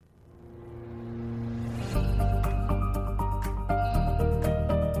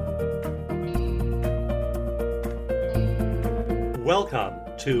Welcome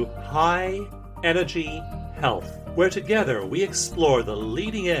to High Energy Health, where together we explore the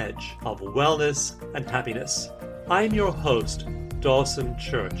leading edge of wellness and happiness. I'm your host, Dawson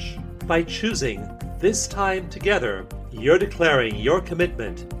Church. By choosing this time together, you're declaring your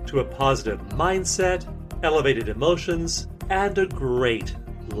commitment to a positive mindset, elevated emotions, and a great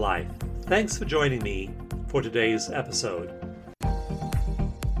life. Thanks for joining me for today's episode.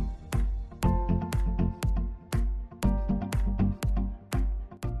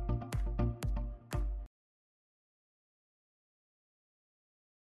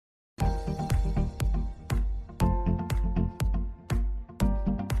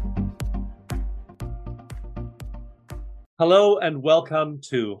 Hello and welcome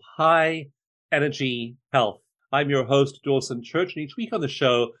to High Energy Health. I'm your host, Dawson Church, and each week on the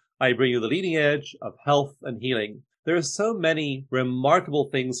show, I bring you the leading edge of health and healing. There are so many remarkable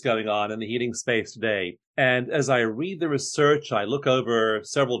things going on in the healing space today. And as I read the research, I look over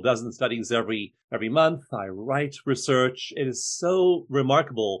several dozen studies every month. I write research. It is so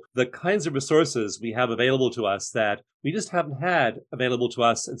remarkable, the kinds of resources we have available to us that we just haven't had available to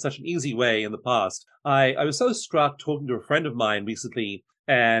us in such an easy way in the past. I was so struck talking to a friend of mine recently,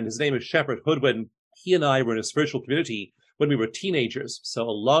 and his name is Shepard Hoodwin. He and I were in a spiritual community when we were teenagers, so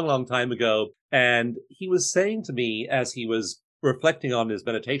a long, long time ago. And he was saying to me, as he was reflecting on his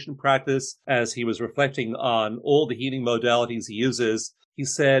meditation practice, as he was reflecting on all the healing modalities he uses, he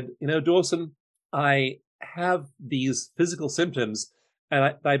said, Dawson, I have these physical symptoms,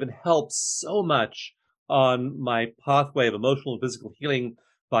 and I've been helped so much on my pathway of emotional and physical healing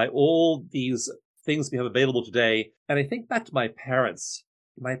by all these things we have available today. And I think back to my parents.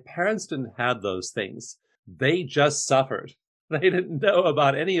 My parents didn't have those things. They just suffered. They didn't know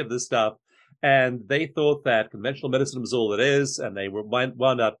about any of this stuff. And they thought that conventional medicine was all it is. And they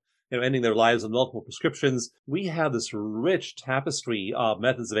wound up, ending their lives on multiple prescriptions. We have this rich tapestry of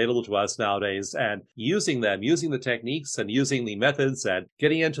methods available to us nowadays, and using them, using the techniques and using the methods and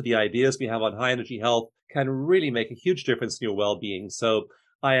getting into the ideas we have on high energy health can really make a huge difference in your well-being. So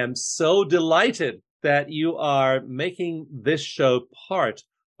I am so delighted that you are making this show part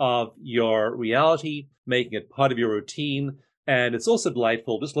of your reality, making it part of your routine. And it's also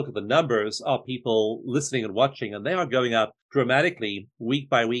delightful. Just look at the numbers of people listening and watching, and they are going up dramatically week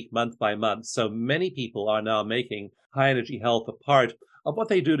by week, month by month. So many people are now making high energy health a part of what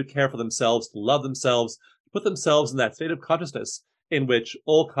they do to care for themselves, to love themselves, to put themselves in that state of consciousness in which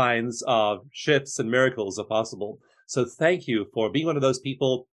all kinds of shifts and miracles are possible. So thank you for being one of those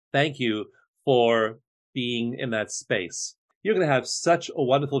people. Thank you for being in that space. You're going to have such a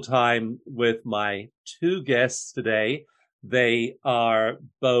wonderful time with my two guests today. They are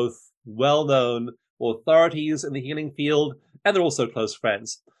both well-known authorities in the healing field, and they're also close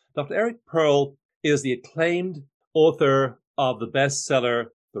friends. Dr. Eric Pearl is the acclaimed author of the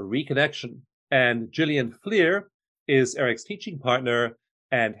bestseller, The Reconnection, and Gillian Fleer is Eric's teaching partner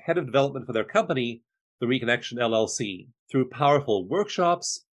and head of development for their company, The Reconnection LLC. Through powerful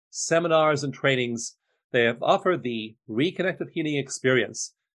workshops, seminars, and trainings, they have offered the Reconnective Healing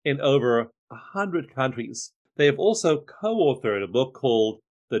Experience in over 100 countries. They have also co-authored a book called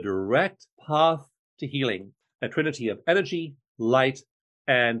The Direct Path to Healing, a trinity of energy, light,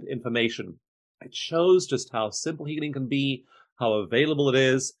 and information. It shows just how simple healing can be, how available it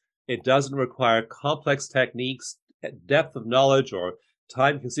is. It doesn't require complex techniques, depth of knowledge, or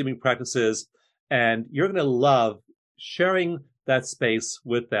time-consuming practices. And you're going to love sharing that space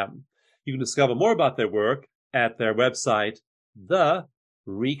with them. You can discover more about their work at their website,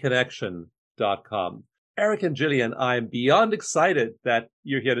 thereconnection.com. Eric and Gillian, I'm beyond excited that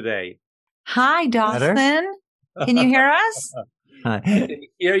you're here today. Hi, Dawson. Can you hear us? Hi. I can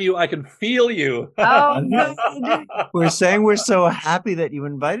hear you. I can feel you. Oh, good. We're saying we're so happy that you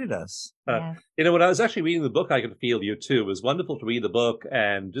invited us. Yeah. When I was actually reading the book, I could feel you too. It was wonderful to read the book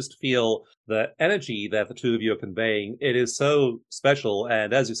and just feel the energy that the two of you are conveying. It is so special.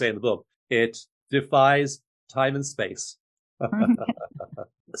 And as you say in the book, it defies time and space.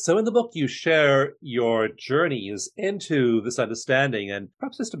 So in the book, you share your journeys into this understanding, and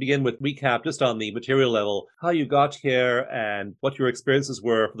perhaps just to begin with, recap just on the material level, how you got here and what your experiences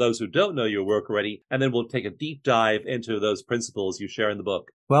were for those who don't know your work already, and then we'll take a deep dive into those principles you share in the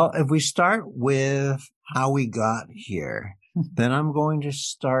book. Well, if we start with how we got here, then I'm going to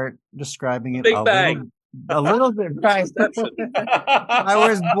start describing it Big bang. A little bit. Right. I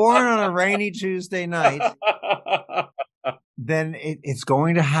was born on a rainy Tuesday night. Then it's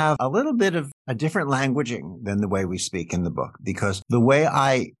going to have a little bit of a different languaging than the way we speak in the book, because the way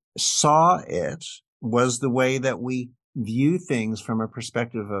I saw it was the way that we view things from a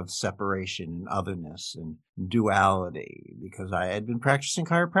perspective of separation and otherness and duality, because I had been practicing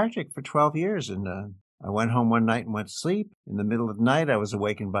chiropractic for 12 years. And I went home one night and went to sleep. In the middle of the night, I was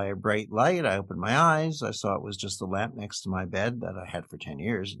awakened by a bright light. I opened my eyes. I saw it was just the lamp next to my bed that I had for 10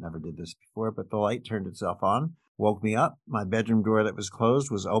 years. Never did this before, but the light turned itself on, woke me up. My bedroom door that was closed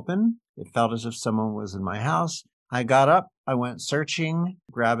was open. It felt as if someone was in my house. I got up, I went searching,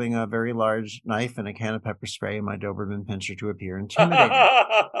 grabbing a very large knife and a can of pepper spray and my Doberman pinscher to appear intimidating.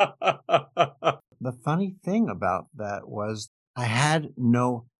 The funny thing about that was I had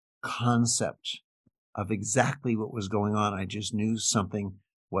no concept of exactly what was going on. I just knew something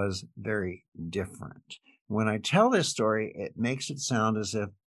was very different. When I tell this story, it makes it sound as if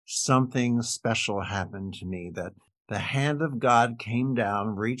something special happened to me, that the hand of God came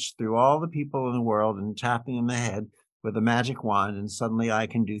down, reached through all the people in the world and tapped me in the head with a magic wand, and suddenly I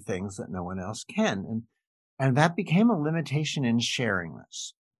can do things that no one else can. And that became a limitation in sharing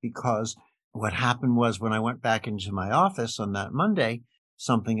this, because what happened was when I went back into my office on that Monday,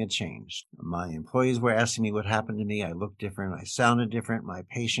 something had changed. My employees were asking me what happened to me. I looked different. I sounded different. My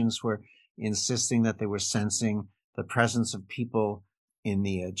patients were insisting that they were sensing the presence of people in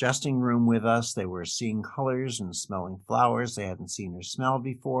the adjusting room with us. They were seeing colors and smelling flowers they hadn't seen or smelled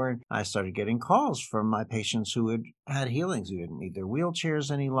before. I started getting calls from my patients who had had healings, who didn't need their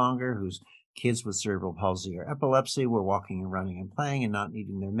wheelchairs any longer, whose kids with cerebral palsy or epilepsy were walking and running and playing and not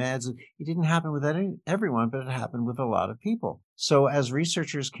needing their meds. It didn't happen with everyone, but it happened with a lot of people. So as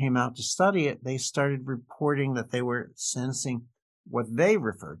researchers came out to study it, they started reporting that they were sensing what they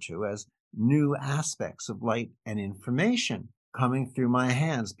refer to as new aspects of light and information coming through my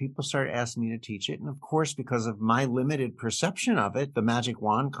hands. People started asking me to teach it. And of course, because of my limited perception of it, the magic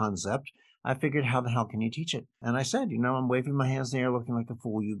wand concept, I figured, how the hell can you teach it? And I said, I'm waving my hands in the air looking like a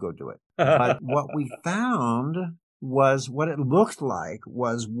fool. You go do it. But what we found was what it looked like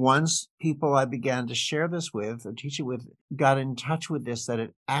was once people I began to share this with or teach it with got in touch with this, that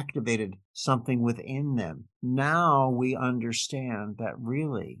it activated something within them. Now we understand that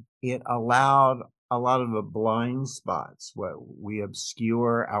really it allowed a lot of the blind spots, what we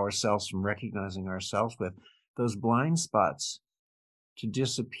obscure ourselves from recognizing ourselves with, those blind spots to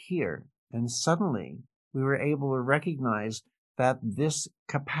disappear. And suddenly we were able to recognize that this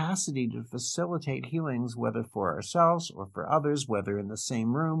capacity to facilitate healings, whether for ourselves or for others, whether in the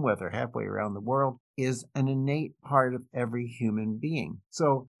same room, whether halfway around the world, is an innate part of every human being.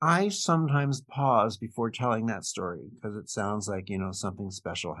 So I sometimes pause before telling that story because it sounds like, something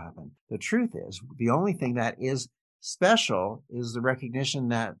special happened. The truth is, the only thing that is special is the recognition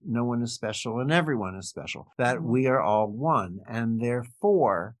that no one is special and everyone is special, that we are all one. And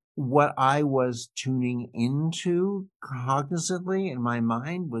therefore, what I was tuning into cognizantly in my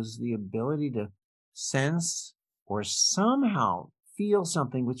mind was the ability to sense or somehow feel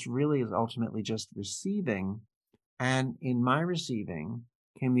something, which really is ultimately just receiving. And in my receiving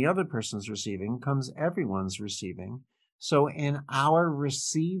came the other person's receiving, comes everyone's receiving. So in our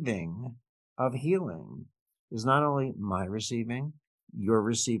receiving of healing is not only my receiving, you're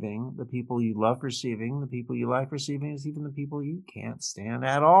receiving, the people you love receiving, the people you like receiving, is even the people you can't stand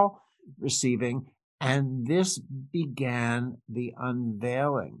at all receiving. And this began the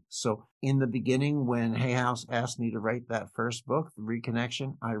unveiling. So in the beginning, when Hay House asked me to write that first book, The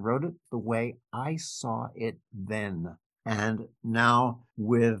Reconnection, I wrote it the way I saw it then. And now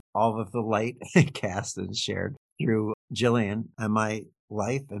with all of the light cast and shared through Jillian and my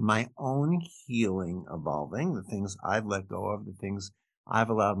life and my own healing evolving, the things I've let go of, the things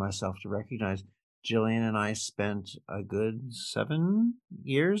I've allowed myself to recognize. Jillian and I spent a good 7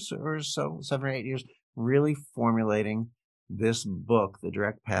 years or so, 7 or 8 years, really formulating this book, The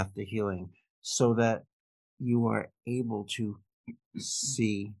Direct Path to Healing, so that you are able to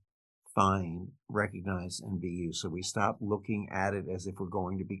see, find, recognize, and be you. So we stop looking at it as if we're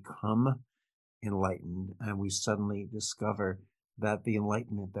going to become enlightened, and we suddenly discover that the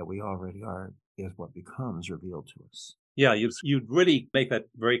enlightenment that we already are is what becomes revealed to us. Yeah, you'd really make that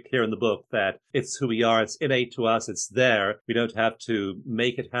very clear in the book that it's who we are. It's innate to us. It's there. We don't have to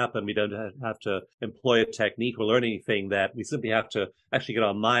make it happen. We don't have to employ a technique or learn anything. That we simply have to actually get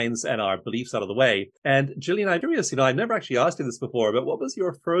our minds and our beliefs out of the way. And Jillian, I'm curious, I never actually asked you this before, but what was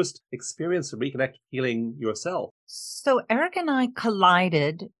your first experience of reconnected healing yourself? So Eric and I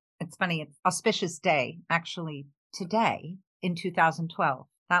collided. It's funny, it's auspicious day, actually, today in 2012.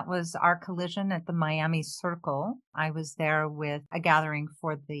 That was our collision at the Miami Circle. I was there with a gathering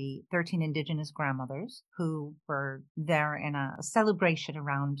for the 13 Indigenous grandmothers who were there in a celebration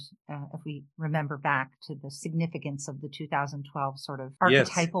around, if we remember back to the significance of the 2012 sort of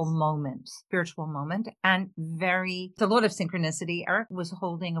archetypal moment, spiritual moment, and a lot of synchronicity. Eric was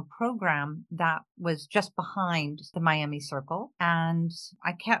holding a program that was just behind the Miami Circle, and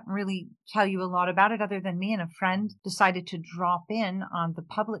I can't really tell you a lot about it other than me and a friend decided to drop in on the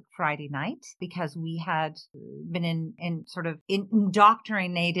public Friday night because we had been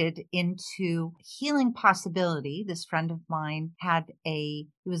indoctrinated into healing possibility. This friend of mine he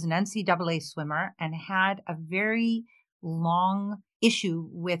was an NCAA swimmer and had a very long issue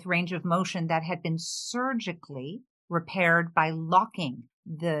with range of motion that had been surgically repaired by locking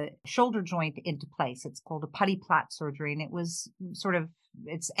the shoulder joint into place. It's called a putty plait surgery, and it was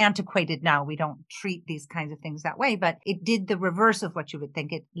it's antiquated now. We don't treat these kinds of things that way, but it did the reverse of what you would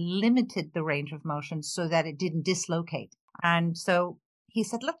think. It limited the range of motion so that it didn't dislocate. And so he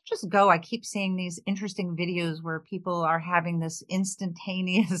said, let's just go. I keep seeing these interesting videos where people are having this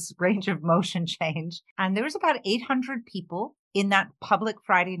instantaneous range of motion change. And there was about 800 people in that public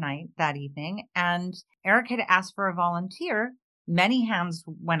Friday night that evening. And Eric had asked for a volunteer. Many hands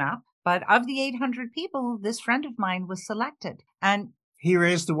went up, but of the 800 people, this friend of mine was selected. And he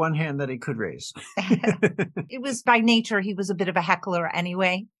raised the one hand that he could raise. It was by nature. He was a bit of a heckler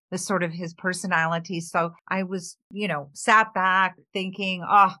anyway. This sort of his personality. So I was, sat back thinking,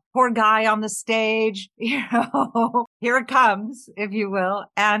 oh, poor guy on the stage, here it comes, if you will.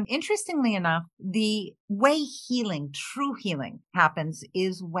 And interestingly enough, the way true healing happens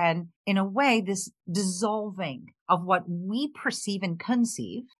is when, in a way, this dissolving of what we perceive and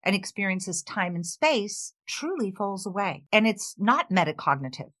conceive and experience as time and space truly falls away. And it's not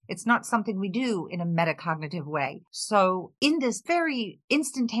metacognitive. It's not something we do in a metacognitive way. So in this very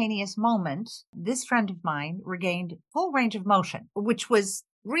instantaneous moment, this friend of mine regained full range of motion, which was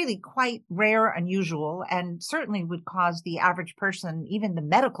really quite rare, unusual, and certainly would cause the average person, even the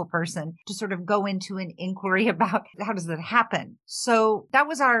medical person, to sort of go into an inquiry about how does that happen. So that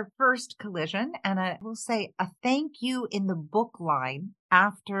was our first collision. And I will say a thank you in the book line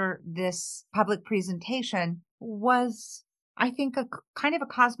after this public presentation was, I think, a kind of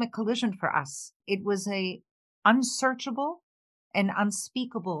a cosmic collision for us. It was a unsearchable and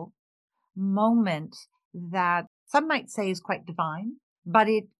unspeakable moment that some might say is quite divine, but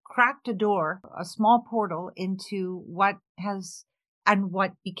it cracked a door, a small portal into what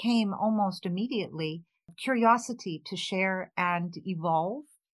became almost immediately curiosity to share and evolve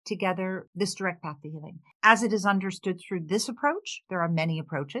together this direct path to healing. As it is understood through this approach, there are many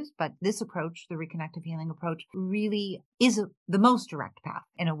approaches, but this approach, the reconnective healing approach, really is the most direct path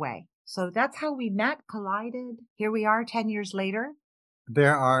in a way. So that's how we met, collided. Here we are 10 years later.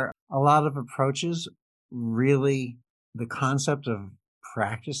 There are a lot of approaches. Really, the concept of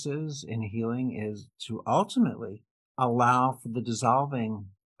practices in healing is to ultimately allow for the dissolving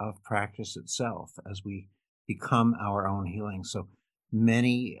of practice itself as we become our own healing. So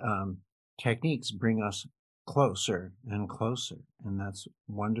many techniques bring us closer and closer, and that's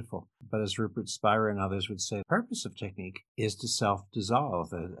wonderful. But as Rupert Spira and others would say, the purpose of technique is to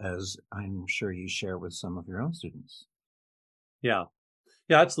self-dissolve, as I'm sure you share with some of your own students. Yeah.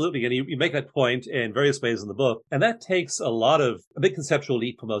 Yeah, absolutely. And you make that point in various ways in the book. And that takes a big conceptual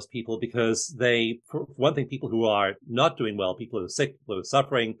leap for most people because for one thing, people who are not doing well, people who are sick, people who are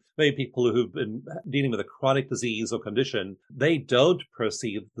suffering, maybe people who've been dealing with a chronic disease or condition, they don't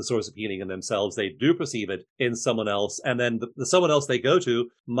perceive the source of healing in themselves. They do perceive it in someone else. And then the someone else they go to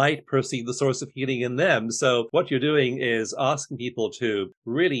might perceive the source of healing in them. So what you're doing is asking people to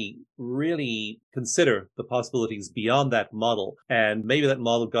really, really consider the possibilities beyond that model. And maybe that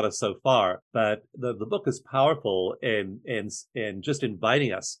model got us so far, but the book is powerful in just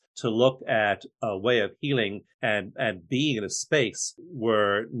inviting us to look at a way of healing and being in a space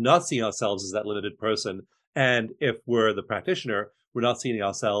where not seeing ourselves as that limited person. And if we're the practitioner, we're not seeing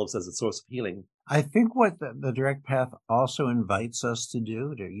ourselves as a source of healing. I think what the direct path also invites us to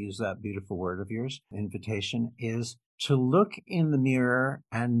do, to use that beautiful word of yours, invitation, is to look in the mirror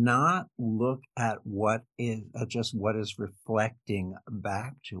and not look at just what is reflecting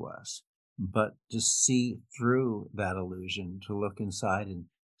back to us, but to see through that illusion, to look inside and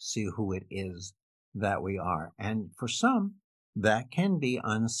see who it is that we are. And for some, that can be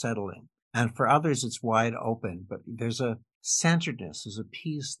unsettling. And for others, it's wide open, but there's a centeredness, there's a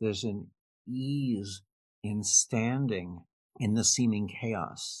peace, there's an ease in standing in the seeming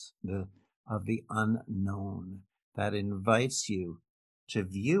chaos of the unknown that invites you to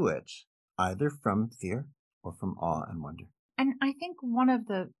view it either from fear or from awe and wonder. And I think one of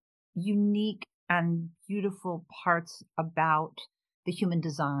the unique and beautiful parts about the human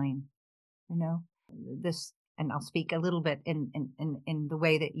design, you know, this, and I'll speak a little bit in the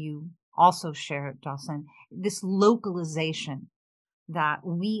way that you also share it, Dawson, this localization that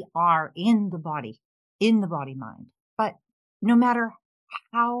we are in the body mind. But no matter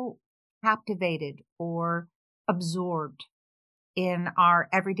how captivated or absorbed in our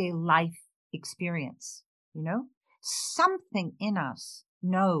everyday life experience, something in us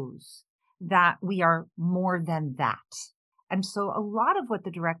knows that we are more than that. And so a lot of what the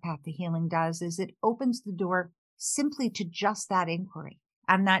direct path to healing does is it opens the door simply to just that inquiry,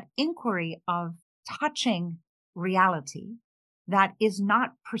 and that inquiry of touching reality that is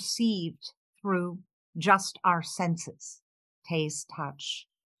not perceived through just our senses, taste, touch,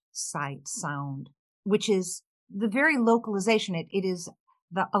 sight, sound, which is the very localization. It is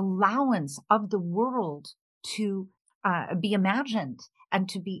the allowance of the world to be imagined and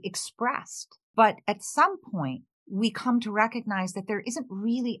to be expressed. But at some point, we come to recognize that there isn't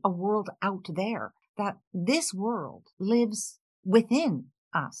really a world out there, that this world lives within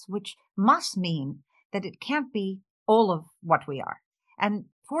us, which must mean that it can't be all of what we are. And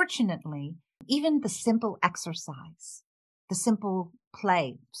fortunately, even the simple exercise, the simple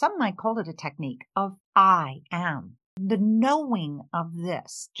play, some might call it a technique of I am, the knowing of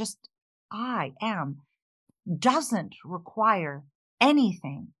this, just I am, doesn't require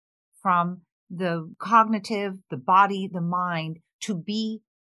anything from the cognitive, the body, the mind to be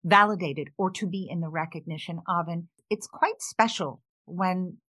validated or to be in the recognition of. And it's quite special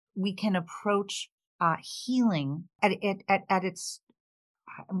when we can approach healing at its,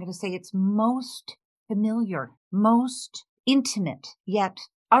 I'm going to say, its most familiar, most intimate, yet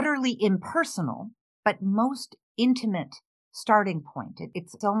utterly impersonal, but most intimate starting point.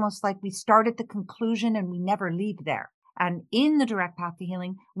 It's almost like we start at the conclusion and we never leave there. And in the direct path to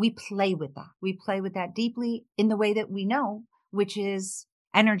healing, we play with that. We play with that deeply in the way that we know, which is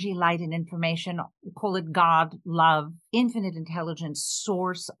energy, light, and information. Call it God, love, infinite intelligence,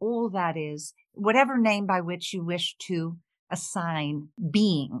 source, all that is, whatever name by which you wish to assign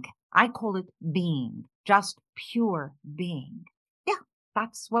being. I call it being, just pure being. Yeah,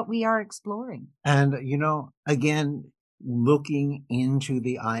 that's what we are exploring. And, again, looking into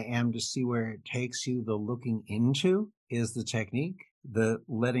the I am to see where it takes you, the looking into is the technique. The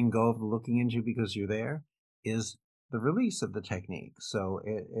letting go of the looking into because you're there is the release of the technique. So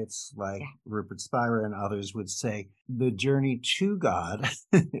it's like Rupert Spira and others would say, the journey to God,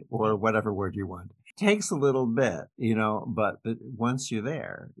 or whatever word you want, takes a little bit, but once you're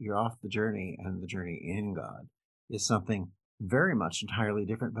there, you're off the journey, and the journey in God is something very much entirely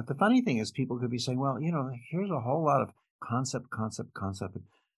different. But the funny thing is, people could be saying, well, here's a whole lot of concept.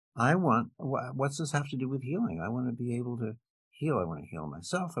 What's this have to do with healing? I want to be able to heal. I want to heal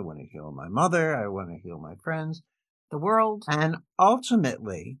myself. I want to heal my mother. I want to heal my friends, the world. And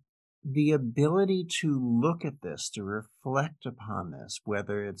ultimately, the ability to look at this, to reflect upon this,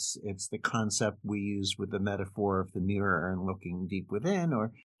 whether it's the concept we use with the metaphor of the mirror and looking deep within,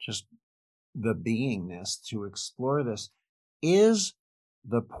 or just the beingness to explore this, is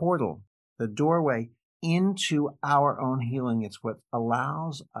the portal, the doorway into our own healing. It's what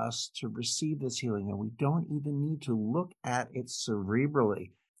allows us to receive this healing, and we don't even need to look at it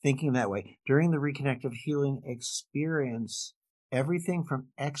cerebrally, thinking that way. During the reconnective healing experience, everything from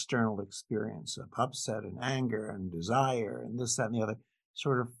external experience of upset and anger and desire and this, that, and the other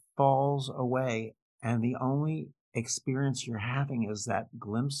sort of falls away, and the only experience you're having is that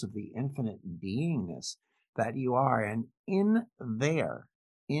glimpse of the infinite beingness that you are. And in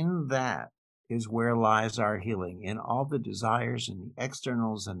that is where lies our healing, in all the desires and the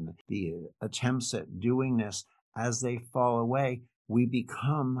externals and the attempts at doing this. As they fall away, we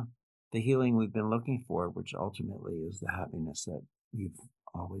become the healing we've been looking for, which ultimately is the happiness that we've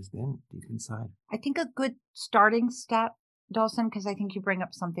always been deep inside. I think a good starting step, Dawson, because I think you bring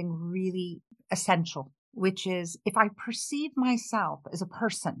up something really essential, which is if I perceive myself as a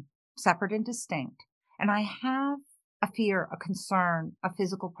person, separate and distinct, and I have a fear, a concern, a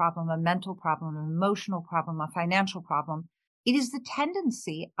physical problem, a mental problem, an emotional problem, a financial problem, it is the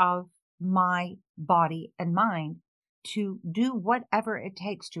tendency of my body and mind to do whatever it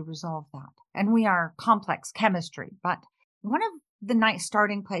takes to resolve that. And we are complex chemistry, but one of the nice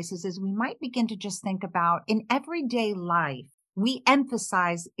starting places is we might begin to just think about, in everyday life, we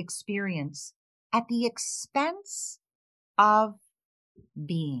emphasize experience at the expense of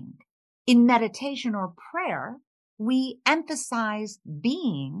being. In meditation or prayer, we emphasize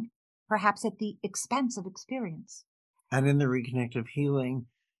being perhaps at the expense of experience. And in the reconnective healing,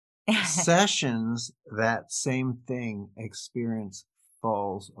 sessions, that same thing, experience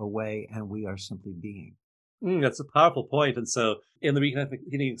falls away and we are simply being. That's a powerful point. And so in the reconnecting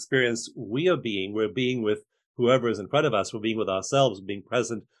healing experience, we're being with whoever is in front of us. We're being with ourselves, being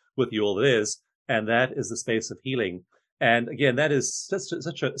present with you all that is. And that is the space of healing. And again, that is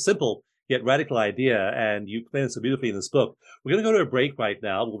such a simple yet radical idea. And you explain it so beautifully in this book. We're going to go to a break right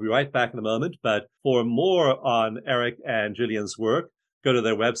now. We'll be right back in a moment. But for more on Eric and Gillian's work, go to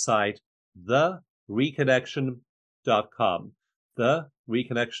their website, thereconnection.com.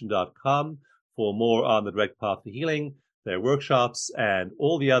 Thereconnection.com. For more on the direct path to healing, their workshops, and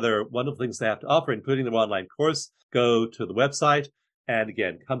all the other wonderful things they have to offer, including their online course, go to the website. And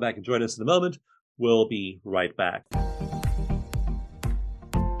again, come back and join us in a moment. We'll be right back.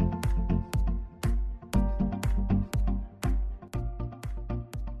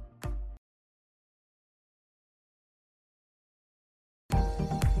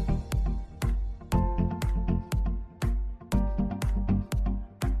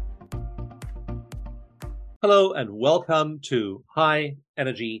 Hello and welcome to High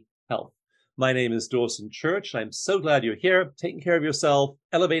Energy Health. My name is Dawson Church. I'm so glad you're here, taking care of yourself,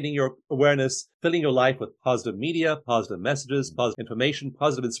 elevating your awareness, filling your life with positive media, positive messages, positive information,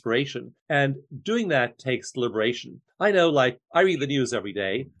 positive inspiration. And doing that takes deliberation. I know, like, I read the news every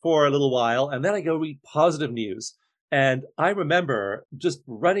day for a little while, and then I go read positive news. And I remember just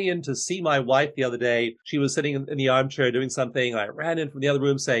running in to see my wife the other day. She was sitting in the armchair doing something. I ran in from the other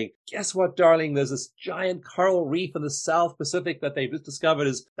room saying, guess what, darling? There's this giant coral reef in the South Pacific that they've just discovered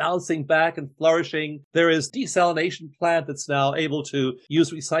is bouncing back and flourishing. There is a desalination plant that's now able to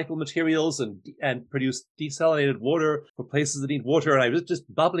use recycled materials and produce desalinated water for places that need water. And I was just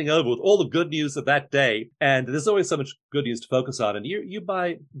bubbling over with all the good news of that day. And there's always so much good news to focus on. And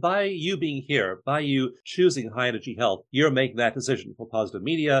by you being here, by you choosing high energy health, you're making that decision for positive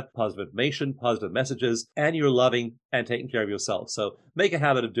media, positive information, positive messages, and you're loving and taking care of yourself. So make a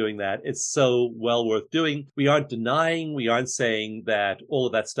habit of doing that. It's so well worth doing. We aren't denying, we aren't saying that all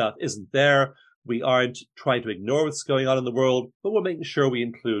of that stuff isn't there. We aren't trying to ignore what's going on in the world, but we're making sure we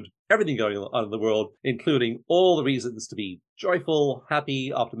include everything going on in the world, including all the reasons to be joyful,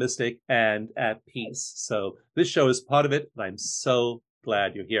 happy, optimistic, and at peace. So this show is part of it, and I'm so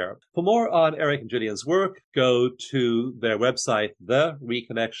glad you're here. For more on Eric and Gillian's work, go to their website,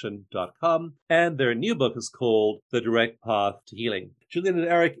 thereconnection.com, and their new book is called The Direct Path to Healing. Gillian and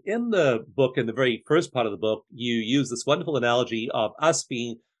Eric, in the book, in the very first part of the book, you use this wonderful analogy of us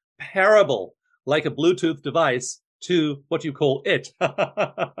being parable, like a Bluetooth device, to what you call it.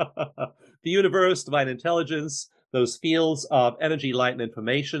 The universe, divine intelligence, those fields of energy, light, and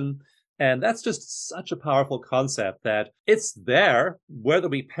information. And that's just such a powerful concept that it's there. Whether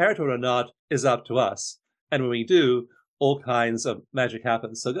we pair to it or not is up to us. And when we do, all kinds of magic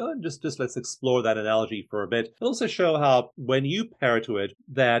happens. So go and just let's explore that analogy for a bit. And also show how when you pair to it,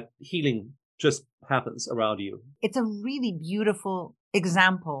 that healing just happens around you. It's a really beautiful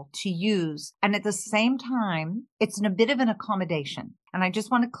example to use. And at the same time, it's a bit of an accommodation. And I just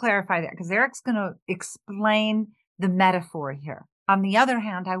want to clarify that because Eric's going to explain the metaphor here. On the other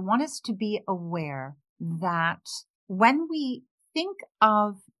hand, I want us to be aware that when we think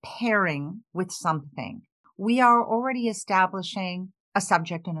of pairing with something, we are already establishing a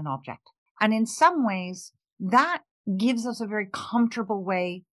subject and an object. And in some ways, that gives us a very comfortable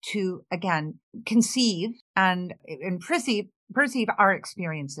way to, again, conceive and perceive our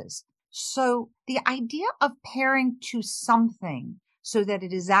experiences. So the idea of pairing to something so that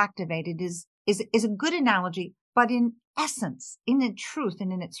it is activated is a good analogy, but in essence, in its truth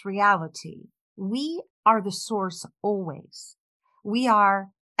and in its reality, we are the source always. We are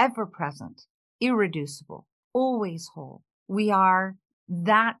ever present, irreducible, always whole. We are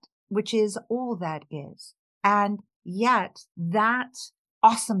that which is all that is. And yet that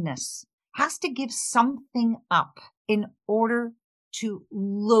awesomeness has to give something up in order to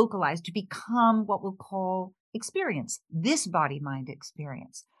localize, to become what we'll call experience, this body-mind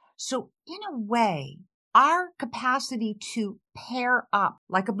experience. So in a way, our capacity to pair up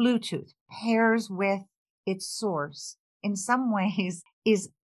like a Bluetooth pairs with its source in some ways is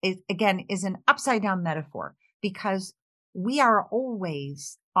an upside down metaphor because we are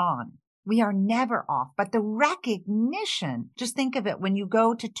always on. We are never off. But the recognition, just think of it when you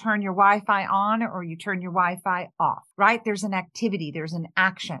go to turn your Wi-Fi on or you turn your Wi-Fi off, right? There's an activity, there's an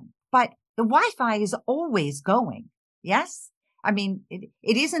action, but the Wi-Fi is always going. Yes? I mean, it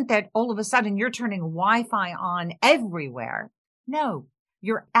isn't that all of a sudden you're turning Wi-Fi on everywhere. No,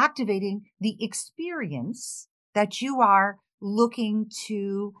 you're activating the experience that you are looking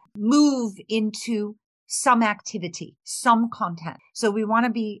to move into some activity, some content. So we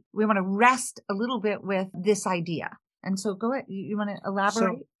want to rest a little bit with this idea. And so go ahead. You want to elaborate?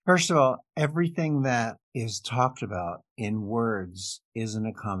 So, first of all, everything that is talked about in words is an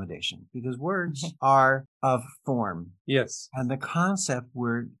accommodation because words are of form. Yes. And the concept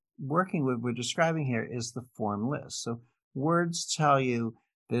we're describing here is the formless. So words tell you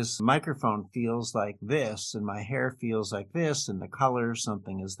this microphone feels like this, and my hair feels like this, and the color of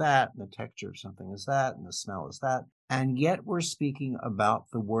something is that, and the texture of something is that, and the smell is that. And yet we're speaking about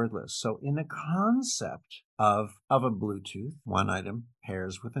the wordless. So in the concept of a Bluetooth, one item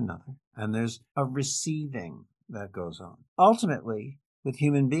pairs with another, and there's a receiving that goes on. Ultimately, with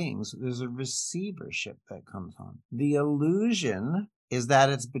human beings, there's a receivership that comes on. The illusion is that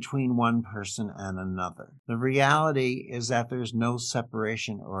it's between one person and another. The reality is that there's no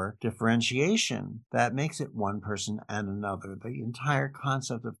separation or differentiation that makes it one person and another. The entire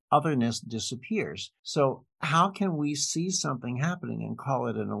concept of otherness disappears. So how can we see something happening and call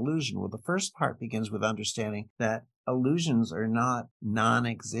it an illusion? Well, the first part begins with understanding that illusions are not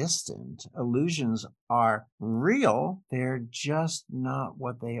non-existent. Illusions are real. They're just not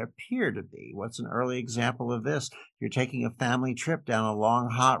what they appear to be. What's an early example of this? You're taking a family trip down a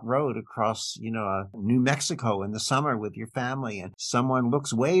long, hot road across, New Mexico in the summer with your family, and someone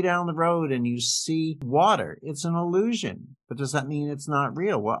looks way down the road and you see water. It's an illusion. But does that mean it's not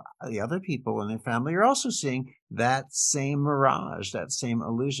real? Well, the other people in their family are also seeing that same mirage, that same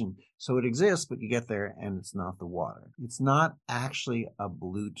illusion. So it exists, but you get there and it's not the water. It's not actually a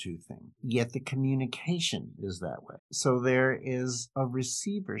Bluetooth thing, yet the communication is that way. So there is a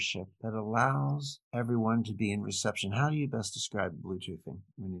receivership that allows everyone to be in reception. How do you best describe the Bluetooth thing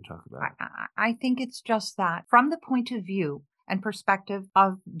when you talk about it? I think it's just that from the point of view and perspective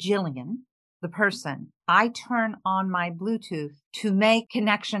of Jillian, the person, I turn on my Bluetooth to make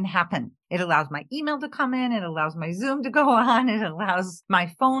connection happen. It allows my email to come in. It allows my Zoom to go on. It allows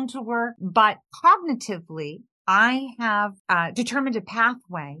my phone to work. But cognitively, I have determined a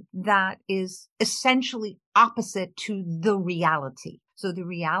pathway that is essentially opposite to the reality. So the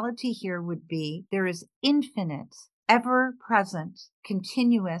reality here would be there is infinite, ever-present,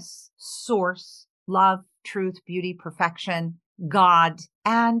 continuous source, love, truth, beauty, perfection, God,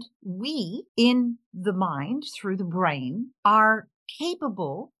 and we in the mind through the brain are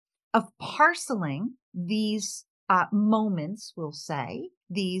capable of parceling these moments, we'll say,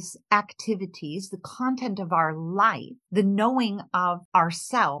 these activities, the content of our life, the knowing of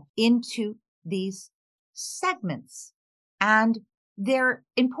ourself into these segments. And they're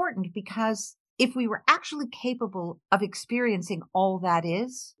important because if we were actually capable of experiencing all that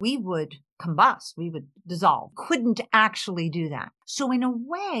is, we would combust, we would dissolve, couldn't actually do that. So in a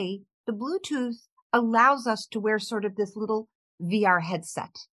way, the Bluetooth allows us to wear sort of this little VR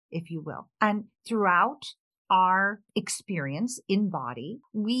headset, if you will. And throughout our experience in body,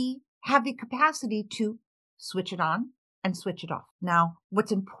 we have the capacity to switch it on and switch it off. Now,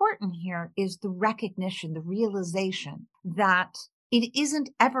 what's important here is the recognition, the realization that it isn't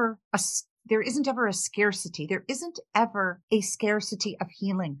ever there isn't ever a scarcity. There isn't ever a scarcity of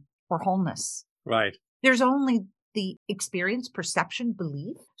healing or wholeness. Right. There's only the experience, perception,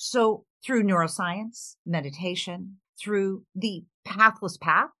 belief. So through neuroscience, meditation, through the pathless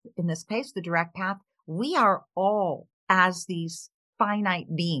path, in this case, the direct path, we are all as these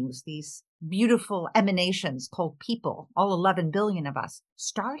finite beings, these beautiful emanations called people, all 11 billion of us,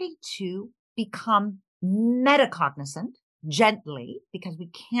 starting to become metacognizant gently, because we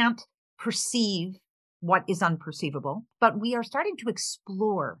can't perceive what is unperceivable, but we are starting to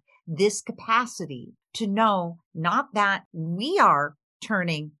explore this capacity to know not that we are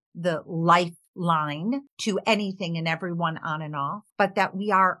turning the lifeline to anything and everyone on and off, but that we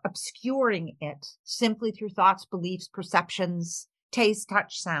are obscuring it simply through thoughts, beliefs, perceptions, taste,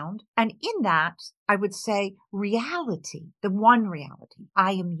 touch, sound. And in that, I would say reality, the one reality.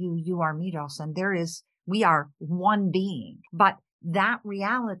 I am you, you are me, Dawson. We are one being. But that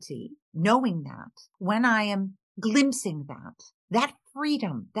reality, knowing that, when I am glimpsing that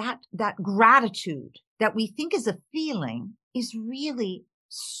freedom, that gratitude that we think is a feeling is really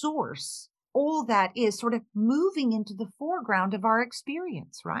source. All that is sort of moving into the foreground of our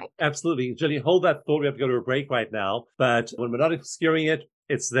experience, right? Absolutely. Jillian, hold that thought. We have to go to a break right now. But when we're not obscuring it,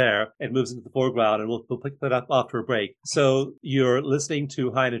 it's there. It moves into the foreground, and we'll pick that up after a break. So you're listening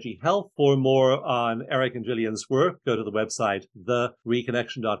to High Energy Health. For more on Eric and Jillian's work, go to the website,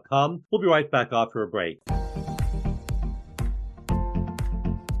 thereconnection.com. We'll be right back after a break.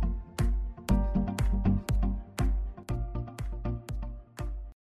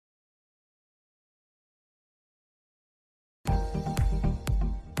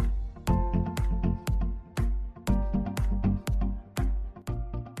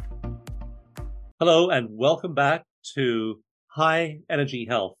 Hello and welcome back to High Energy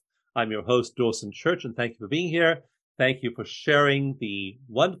Health. I'm your host, Dawson Church, and thank you for being here. Thank you for sharing the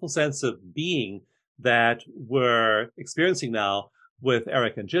wonderful sense of being that we're experiencing now with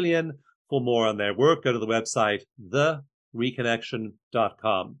Eric and Jillian. For more on their work, go to the website,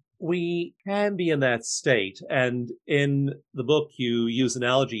 thereconnection.com. We can be in that state. And in the book, you use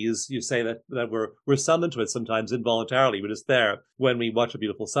analogies. You say that we're summoned to it sometimes involuntarily. We're just there when we watch a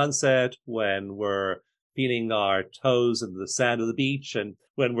beautiful sunset, when we're feeling our toes in the sand of the beach, and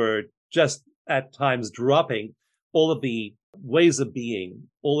when we're just at times dropping all of the ways of being,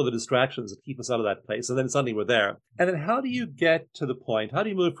 all of the distractions that keep us out of that place. And then suddenly we're there. And then how do you get to the point? How do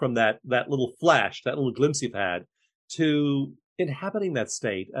you move from that little flash, that little glimpse you've had, to inhabiting that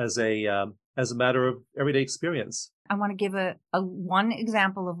state as a matter of everyday experience? I want to give a one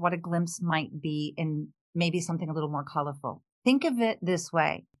example of what a glimpse might be in maybe something a little more colorful. Think of it this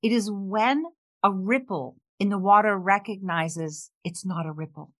way. It is when a ripple in the water recognizes it's not a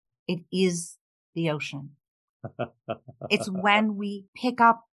ripple. It is the ocean. It's when we pick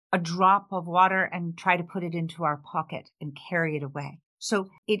up a drop of water and try to put it into our pocket and carry it away. So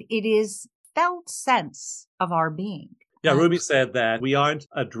it is felt sense of our being. Yeah, Ruby said that we aren't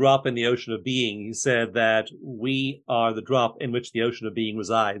a drop in the ocean of being. He said that we are the drop in which the ocean of being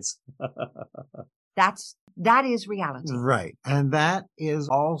resides. That is reality. Right. And that is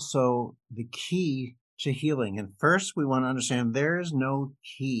also the key to healing. And first, we want to understand there is no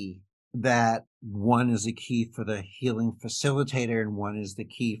key that one is a key for the healing facilitator and one is the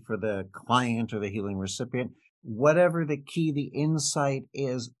key for the client or the healing recipient. Whatever the key, the insight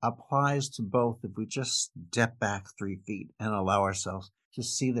is, applies to both if we just step back 3 feet and allow ourselves to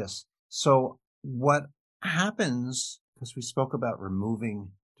see this. So what happens, because we spoke about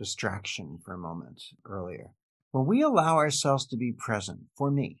removing distraction for a moment earlier, when we allow ourselves to be present, for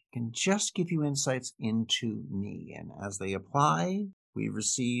me, can just give you insights into me. And as they apply, we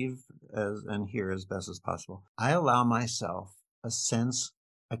receive and hear as best as possible. I allow myself a sense,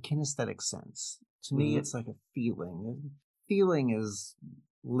 a kinesthetic sense. To me, it's like a feeling. Feeling is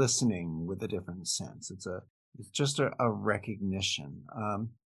listening with a different sense. It's just a recognition.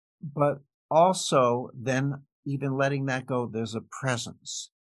 But also then even letting that go, there's a presence.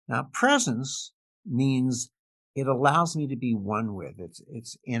 Now, presence means it allows me to be one with.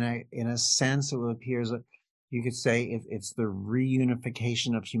 It's in a sense, it appears that you could say it's the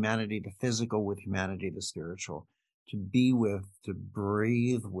reunification of humanity, the physical with humanity, the spiritual. To be with, to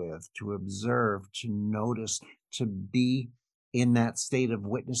breathe with, to observe, to notice, to be in that state of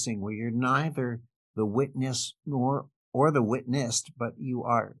witnessing where you're neither the witness or the witnessed, but you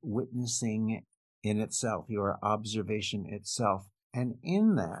are witnessing in itself, your observation itself. And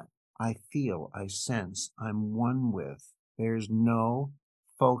in that, I feel, I sense, I'm one with. There's no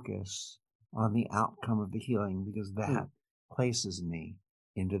focus on the outcome of the healing because that places me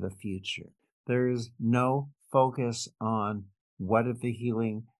into the future. There's no focus on what if the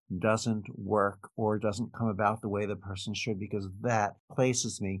healing doesn't work or doesn't come about the way the person should, because that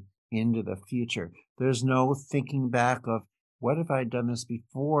places me into the future. There's no thinking back of what if I'd done this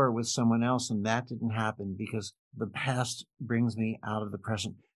before with someone else and that didn't happen, because the past brings me out of the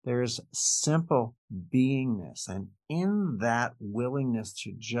present. There's simple beingness, and in that willingness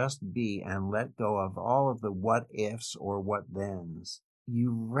to just be and let go of all of the what ifs or what thens,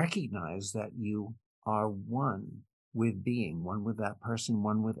 you recognize that you are one with being, one with that person,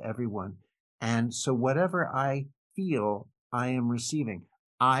 one with everyone. And so whatever I feel, I am receiving.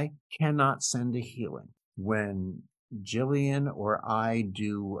 I cannot send a healing. When Jillian or I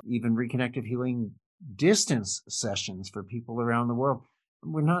do even reconnective healing distance sessions for people around the world,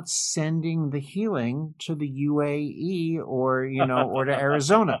 we're not sending the healing to the UAE or to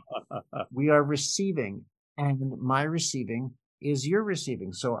Arizona. We are receiving, and my receiving is your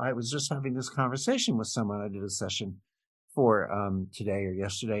receiving. So I was just having this conversation with someone I did a session for today or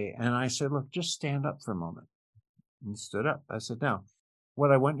yesterday, and I said, look, just stand up for a moment. And he stood up. I said, now,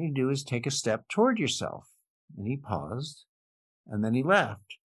 what I want you to do is take a step toward yourself. And he paused, and then he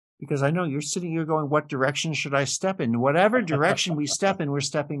left. Because I know you're sitting here going, what direction should I step in? Whatever direction we step in, we're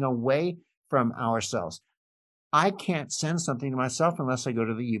stepping away from ourselves. I can't send something to myself unless I go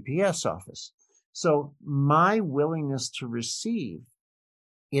to the UPS office. So my willingness to receive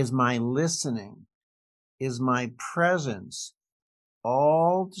is my listening, is my presence.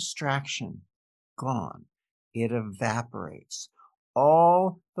 All distraction gone. It evaporates.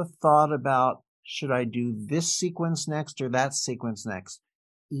 All the thought about, should I do this sequence next or that sequence next,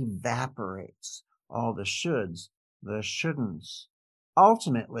 evaporates. All the shoulds, the shouldn'ts.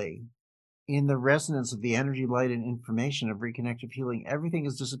 Ultimately, in the resonance of the energy, light, and information of reconnective healing, everything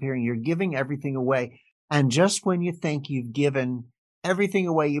is disappearing. You're giving everything away. And just when you think you've given everything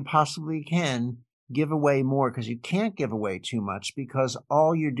away you possibly can, give away more, because you can't give away too much, because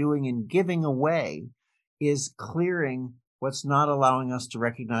all you're doing in giving away is clearing what's not allowing us to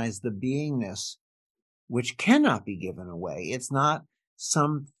recognize the beingness, which cannot be given away. It's not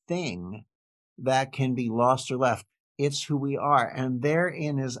something that can be lost or left. It's who we are. And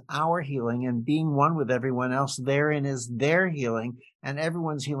therein is our healing, and being one with everyone else, therein is their healing and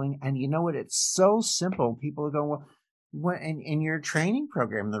everyone's healing. And you know what? It's so simple. People are going, well, in your training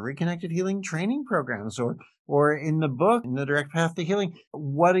program, the Reconnected Healing training programs, or in the book, in the Direct Path to Healing,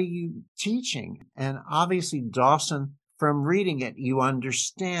 what are you teaching? And obviously, Dawson, from reading it, you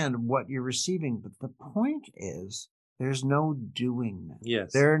understand what you're receiving. But the point is, there's no doing.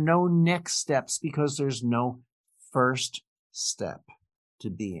 Yes. There are no next steps, because there's no first step to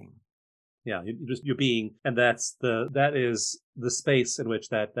being. Yeah, you're being, and that is the space in which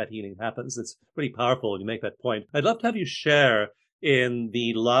that healing happens. It's pretty powerful when you make that point. I'd love to have you share in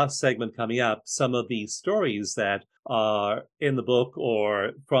the last segment coming up some of the stories that are in the book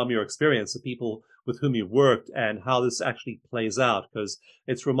or from your experience of people with whom you've worked and how this actually plays out, because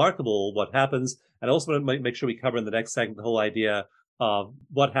it's remarkable what happens. And I also want to make sure we cover in the next segment the whole idea of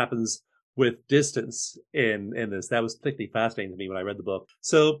what happens with distance in this. That was particularly fascinating to me when I read the book.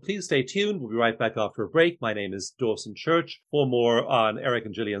 So please stay tuned. We'll be right back after a break. My name is Dawson Church. For more on Eric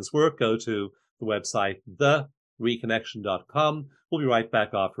and Gillian's work, go to the website, thereconnection.com. We'll be right back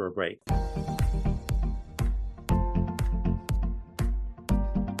after a break.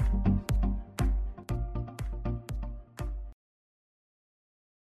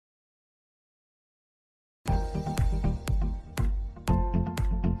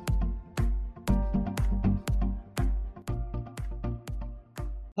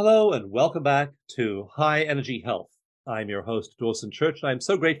 Hello and welcome back to High Energy Health. I'm your host, Dawson Church, and I'm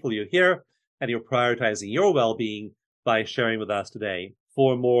so grateful you're here and you're prioritizing your well-being by sharing with us today.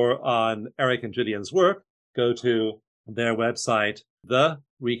 For more on Eric and Gillian's work, go to their website,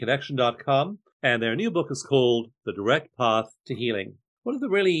 thereconnection.com, and their new book is called The Direct Path to Healing. One of the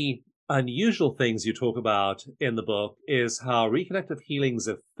really unusual things you talk about in the book is how reconnective healing's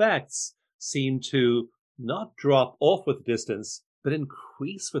effects seem to not drop off with distance, but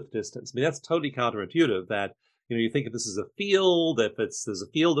increase with distance. I mean, that's totally counterintuitive that, you think if this is a field, there's a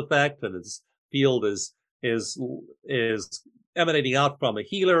field effect and this field is emanating out from a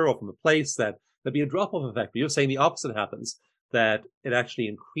healer or from a place, that there'd be a drop-off effect. But you're saying the opposite happens, that it actually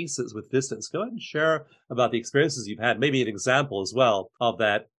increases with distance. Go ahead and share about the experiences you've had, maybe an example as well of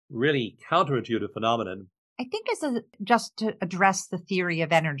that really counterintuitive phenomenon. I think just to address the theory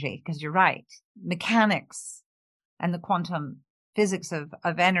of energy, because you're right, mechanics and the quantum physics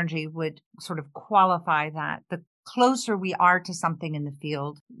of energy would sort of qualify that. The closer we are to something in the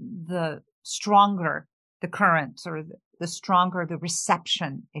field, the stronger the currents, or the stronger the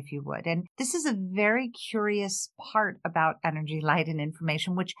reception, if you would. And this is a very curious part about energy, light, and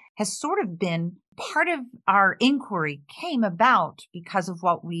information, which has sort of been part of our inquiry, came about because of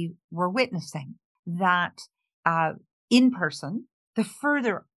what we were witnessing, that in person, the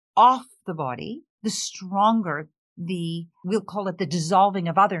further off the body, the stronger we'll call it the dissolving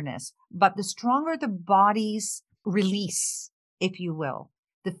of otherness, but the stronger the body's release, if you will,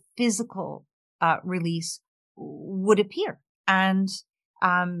 the physical release would appear, and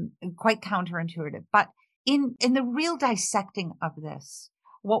quite counterintuitive. But in the real dissecting of this,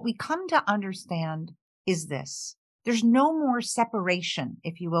 what we come to understand is this: there's no more separation,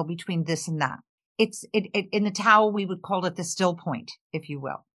 if you will, between this and that. It's in the Tao, we would call it the still point, if you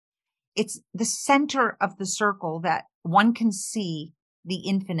will. It's the center of the circle that one can see the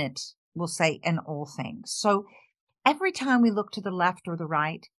infinite, we'll say, in all things. So every time we look to the left or the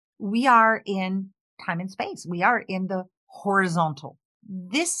right, we are in time and space. We are in the horizontal.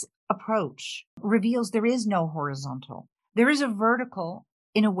 This approach reveals there is no horizontal. There is a vertical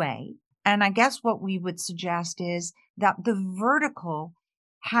in a way. And I guess what we would suggest is that the vertical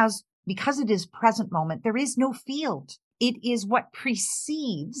has, because it is present moment, there is no field. It is what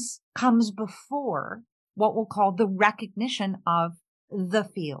precedes, comes before what we'll call the recognition of the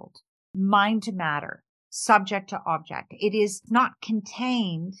field, mind to matter, subject to object. It is not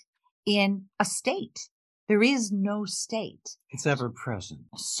contained in a state. There is no state. It's ever present.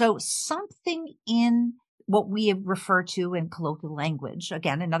 So something in what we refer to in colloquial language,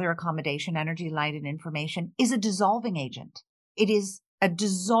 again, another accommodation, energy, light, and information, is a dissolving agent. It is a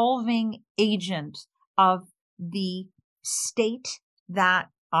dissolving agent of the state that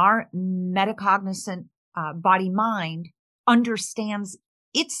our metacognizant body-mind understands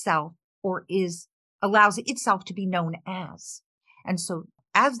itself or allows itself to be known as. And so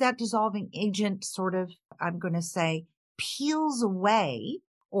as that dissolving agent sort of, I'm going to say, peels away,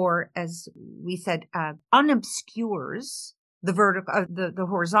 or as we said, unobscures the vertical, the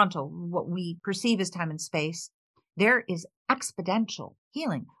horizontal, what we perceive as time and space, there is exponential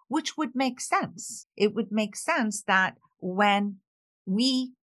healing, which would make sense. It would make sense that when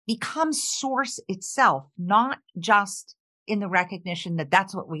we become source itself, not just in the recognition that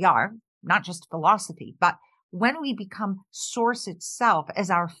that's what we are, not just philosophy, but when we become source itself as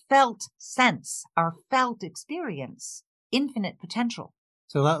our felt sense, our felt experience, infinite potential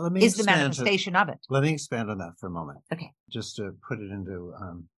So let me is the manifestation of it. Let me expand on that for a moment. Okay. Just to put it into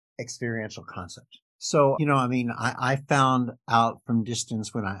experiential concept. So, I found out from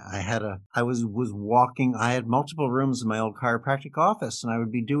distance when I was walking, I had multiple rooms in my old chiropractic office, and I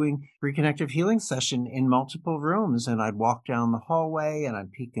would be doing reconnective healing session in multiple rooms, and I'd walk down the hallway and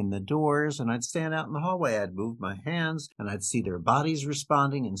I'd peek in the doors and I'd stand out in the hallway. I'd move my hands and I'd see their bodies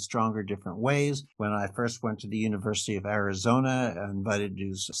responding in stronger, different ways. When I first went to the University of Arizona, invited to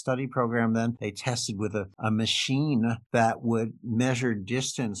do a study program, then they tested with a machine that would measure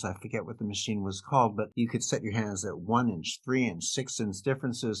distance. I forget what the machine was called, but you could set your hands at 1 inch, 3 inch, 6 inch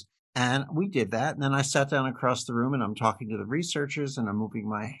differences. And we did that. And then I sat down across the room and I'm talking to the researchers and I'm moving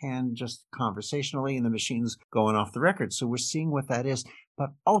my hand just conversationally and the machine's going off the record. So we're seeing what that is. But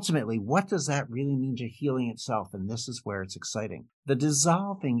ultimately, what does that really mean to healing itself? And this is where it's exciting. The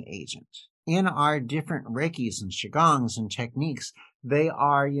dissolving agent in our different Reikis and Qigongs and techniques, they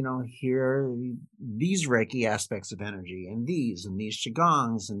are, here, these Reiki aspects of energy and these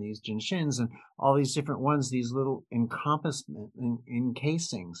Qigongs and these Jinshins and all these different ones, these little encasings,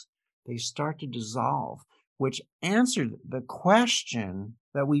 they start to dissolve, which answered the question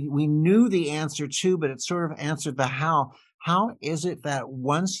that we knew the answer to, but it sort of answered the how. How is it that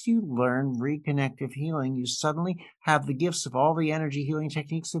once you learn reconnective healing, you suddenly have the gifts of all the energy healing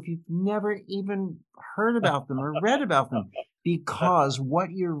techniques if you've never even heard about them or read about them? Because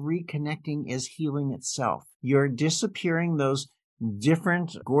what you're reconnecting is healing itself. You're disappearing those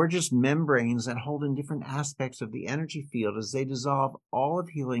different gorgeous membranes that hold in different aspects of the energy field. As they dissolve, all of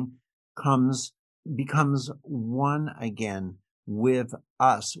healing becomes one again with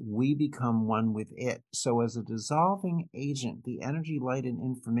us. We become one with it. So as a dissolving agent, the energy, light, and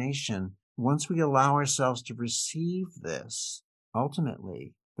information, once we allow ourselves to receive this,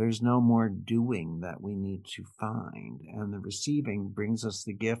 ultimately, there's no more doing that we need to find. And the receiving brings us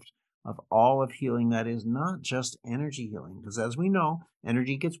the gift of all of healing that is not just energy healing. Because as we know,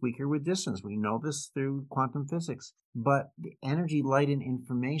 energy gets weaker with distance. We know this through quantum physics. But the energy, light, and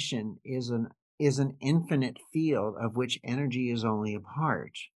information is an infinite field of which energy is only a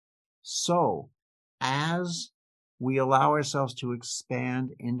part. So, as we allow ourselves to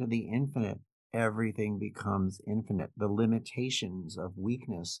expand into the infinite, everything becomes infinite. The limitations of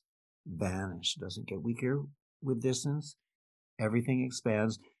weakness vanish. It doesn't get weaker with distance. Everything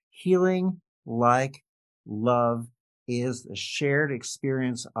expands. Healing, like love, is the shared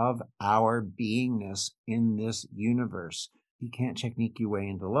experience of our beingness in this universe. You can't technique your way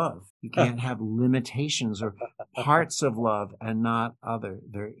into love. You can't have limitations or parts of love and not other.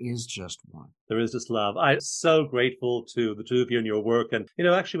 There is just one. There is just love. I'm so grateful to the two of you and your work. And,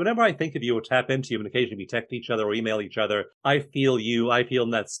 actually, whenever I think of you or tap into you, and occasionally we text each other or email each other, I feel you. I feel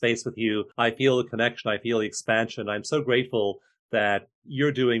in that space with you. I feel the connection. I feel the expansion. I'm so grateful that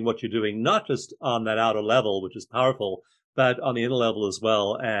you're doing what you're doing, not just on that outer level, which is powerful, but on the inner level as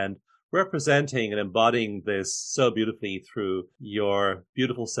well. And representing and embodying this so beautifully through your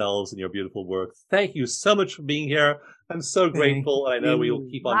beautiful selves and your beautiful work. Thank you so much for being here. I'm so grateful. I know we will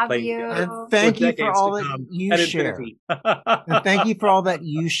keep on playing together. And thank you for all that you share. And thank you for all that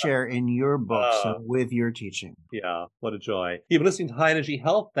you share in your books and with your teaching. Yeah, what a joy. You've been listening to High Energy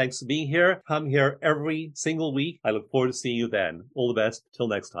Health. Thanks for being here. Come here every single week. I look forward to seeing you then. All the best. Till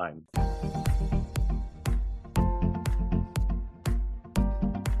next time.